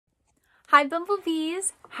Hi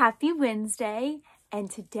Bumblebees, happy Wednesday, and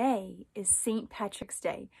today is St. Patrick's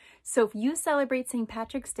Day. So if you celebrate St.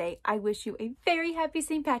 Patrick's Day, I wish you a very happy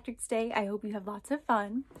St. Patrick's Day. I hope you have lots of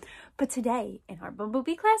fun. But today in our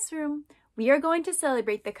Bumblebee classroom, we are going to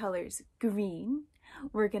celebrate the colors green,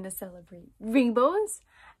 we're going to celebrate rainbows,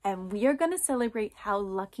 and we are going to celebrate how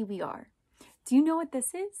lucky we are. Do you know what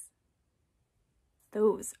this is?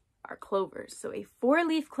 Those are clovers. So a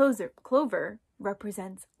four-leaf clover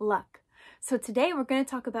represents luck. So today we're going to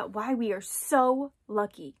talk about why we are so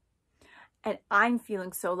lucky. And I'm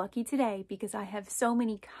feeling so lucky today because I have so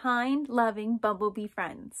many kind, loving bumblebee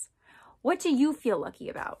friends. What do you feel lucky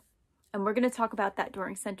about? And we're going to talk about that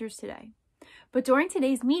during Centers today. But during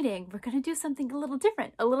today's meeting, we're going to do something a little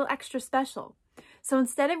different, a little extra special. So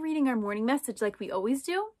instead of reading our morning message like we always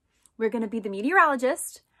do, we're going to be the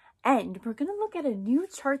meteorologist, and we're going to look at a new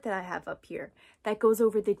chart that I have up here that goes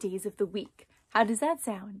over the days of the week. How does that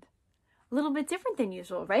sound? A little bit different than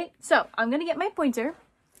usual, right? So I'm going to get my pointer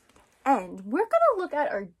and we're going to look at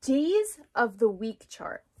our days of the week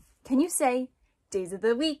chart. Can you say days of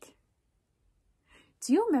the week?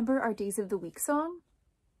 Do you remember our days of the week song?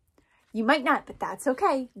 You might not, but that's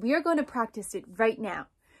okay. We are going to practice it right now.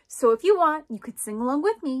 So if you want, you could sing along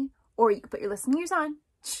with me, or you could put your listening ears on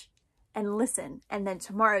and listen. And then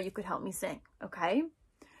tomorrow you could help me sing, okay?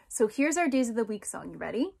 So here's our days of the week song. You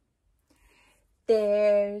ready?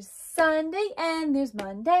 There's Sunday and there's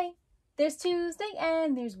Monday. There's Tuesday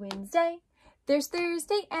and there's Wednesday. There's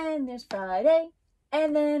Thursday and there's Friday.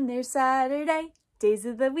 And then there's Saturday. Days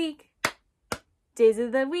of the week. Days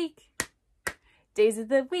of the week. Days of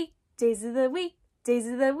the week. Days of the week. Days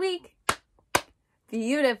of the week.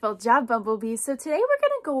 Beautiful job, Bumblebees. So today we're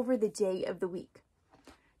going to go over the day of the week.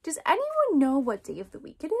 Does anyone know what day of the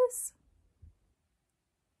week it is?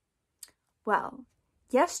 Well,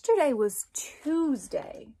 yesterday was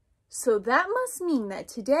Tuesday, so that must mean that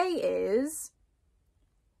today is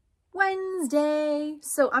Wednesday.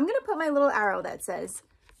 So I'm going to put my little arrow that says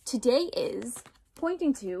today is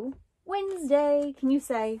pointing to Wednesday. Can you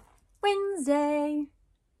say Wednesday?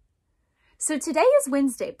 So today is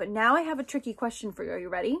Wednesday, but now I have a tricky question for you. Are you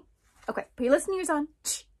ready? Okay, put your listening ears on.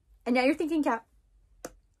 And now you're thinking cap.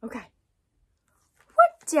 Okay.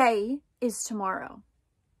 What day is tomorrow?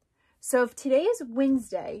 So if today is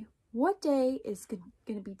Wednesday, what day is going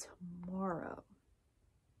to be tomorrow?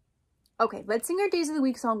 Okay, let's sing our days of the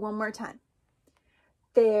week song one more time.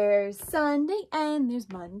 There's Sunday and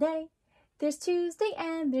there's Monday. There's Tuesday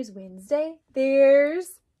and there's Wednesday.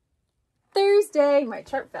 There's Thursday. My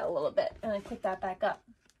chart fell a little bit. And I put that back up.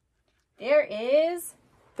 There is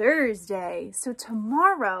Thursday. So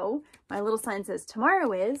tomorrow, my little sign says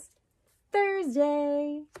tomorrow is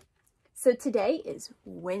Thursday. So today is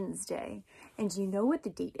Wednesday. And do you know what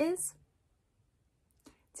the date is?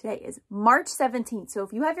 Today is March 17th. So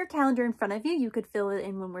if you have your calendar in front of you, you could fill it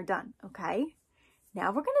in when we're done, okay? Now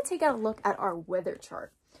we're going to take a look at our weather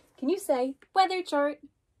chart. Can you say weather chart?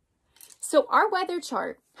 So our weather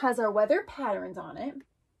chart has our weather patterns on it,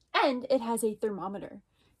 and it has a thermometer.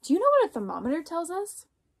 Do you know what a thermometer tells us?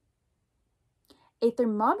 A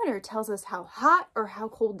thermometer tells us how hot or how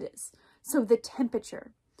cold it is. So the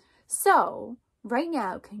temperature. So, right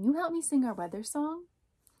now, can you help me sing our weather song?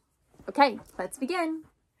 Okay, let's begin.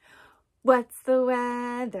 What's the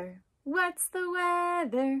weather? What's the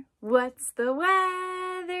weather? What's the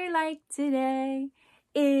weather like today?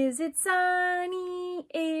 Is it sunny?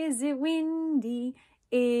 Is it windy?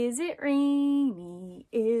 Is it rainy?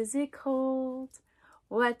 Is it cold?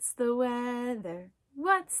 What's the weather?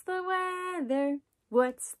 What's the weather?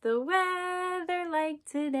 What's the weather like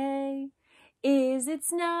today? Is it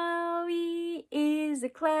snowy? Is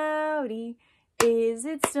it cloudy? Is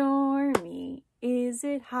it stormy? Is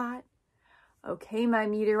it hot? Okay, my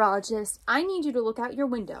meteorologist, I need you to look out your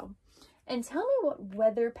window and tell me what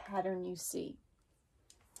weather pattern you see.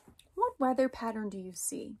 What weather pattern do you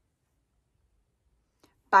see?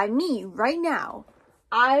 By me, right now,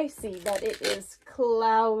 I see that it is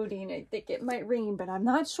cloudy and I think it might rain, but I'm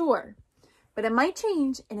not sure. But it might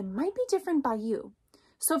change and it might be different by you.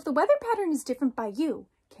 So if the weather pattern is different by you,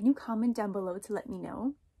 can you comment down below to let me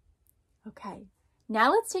know? Okay,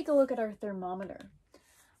 now let's take a look at our thermometer.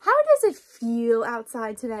 How does it feel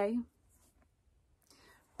outside today?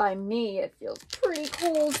 By me, it feels pretty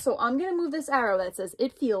cold. So I'm going to move this arrow that says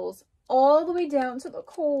it feels all the way down to the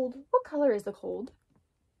cold. What color is the cold?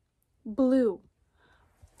 Blue.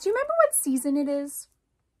 Do you remember what season it is?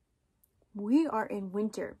 We are in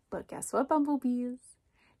winter, but guess what, Bumblebees?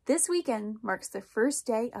 This weekend marks the first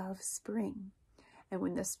day of spring. And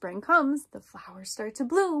when the spring comes, the flowers start to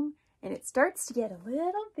bloom and it starts to get a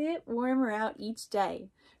little bit warmer out each day.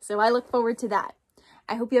 So I look forward to that.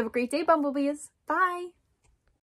 I hope you have a great day, bumblebees. Bye.